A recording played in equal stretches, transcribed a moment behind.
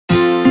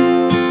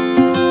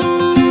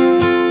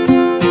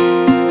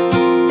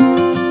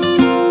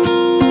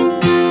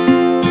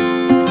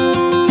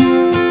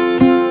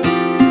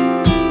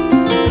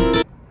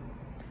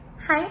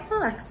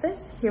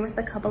here with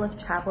a couple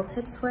of travel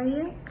tips for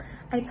you.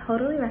 I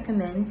totally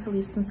recommend to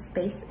leave some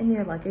space in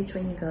your luggage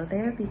when you go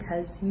there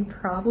because you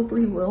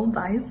probably will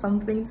buy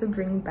something to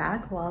bring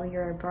back while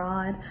you're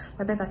abroad,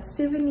 whether that's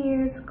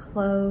souvenirs,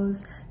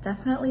 clothes.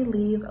 Definitely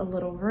leave a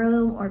little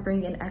room or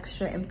bring an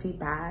extra empty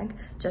bag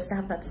just to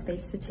have that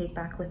space to take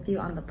back with you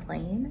on the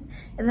plane.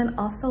 And then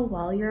also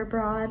while you're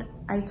abroad,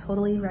 I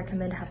totally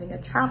recommend having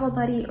a travel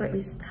buddy or at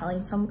least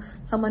telling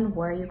someone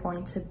where you're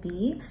going to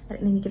be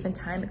at any given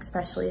time,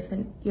 especially if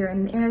you're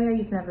in an area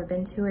you've never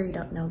been to or you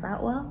don't know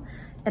that well.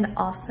 And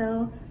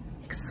also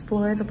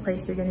explore the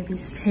place you're going to be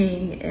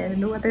staying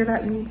in, whether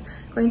that means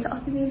going to all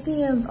the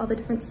museums, all the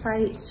different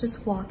sites,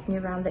 just walking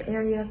around the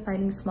area,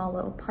 finding small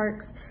little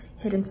parks,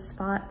 hidden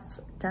spots.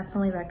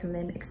 Definitely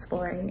recommend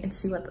exploring and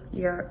see what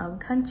your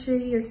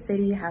country, your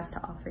city has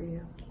to offer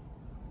you.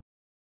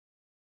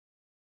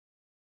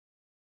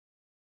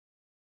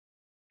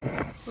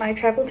 My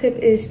travel tip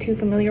is to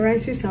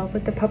familiarize yourself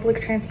with the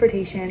public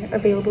transportation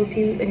available to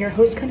you in your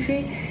host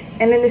country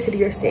and in the city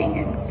you're staying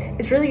in.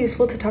 It's really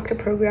useful to talk to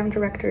program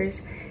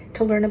directors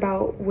to learn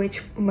about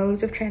which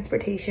modes of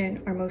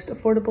transportation are most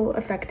affordable,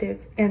 effective,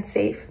 and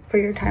safe for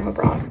your time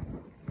abroad.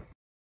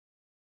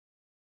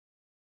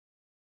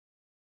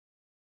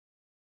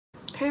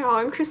 Hey all,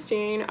 I'm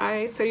Christine.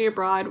 I studied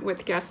abroad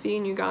with GESI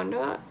in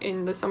Uganda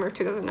in the summer of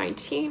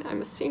 2019.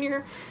 I'm a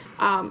senior.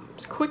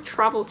 Quick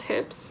travel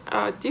tips.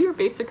 Do your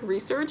basic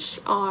research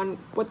on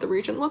what the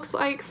region looks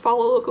like,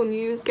 follow local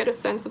news, get a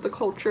sense of the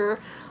culture,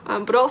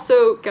 but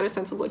also get a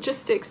sense of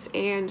logistics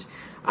and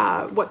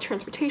what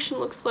transportation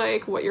looks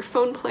like, what your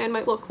phone plan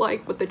might look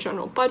like, what the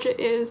general budget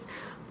is.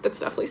 That's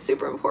definitely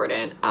super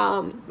important.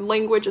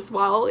 Language as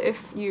well,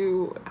 if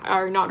you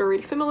are not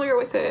already familiar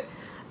with it.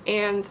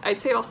 And I'd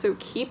say also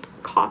keep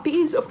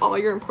copies of all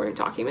your important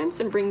documents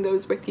and bring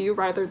those with you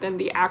rather than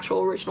the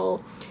actual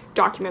original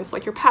documents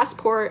like your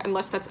passport,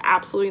 unless that's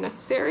absolutely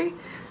necessary.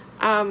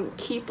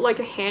 Keep like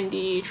a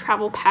handy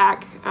travel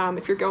pack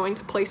if you're going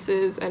to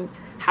places, and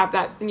have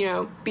that, you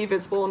know, be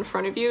visible in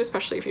front of you,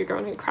 especially if you're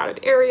going in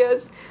crowded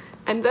areas.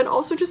 And then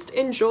also just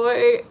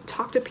enjoy,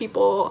 talk to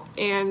people,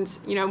 and,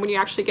 you know, when you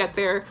actually get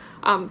there,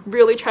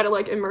 really try to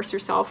like immerse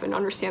yourself and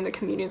understand the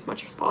community as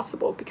much as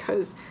possible,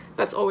 because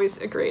that's always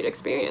a great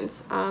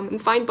experience.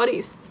 And find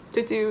buddies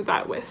to do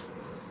that with.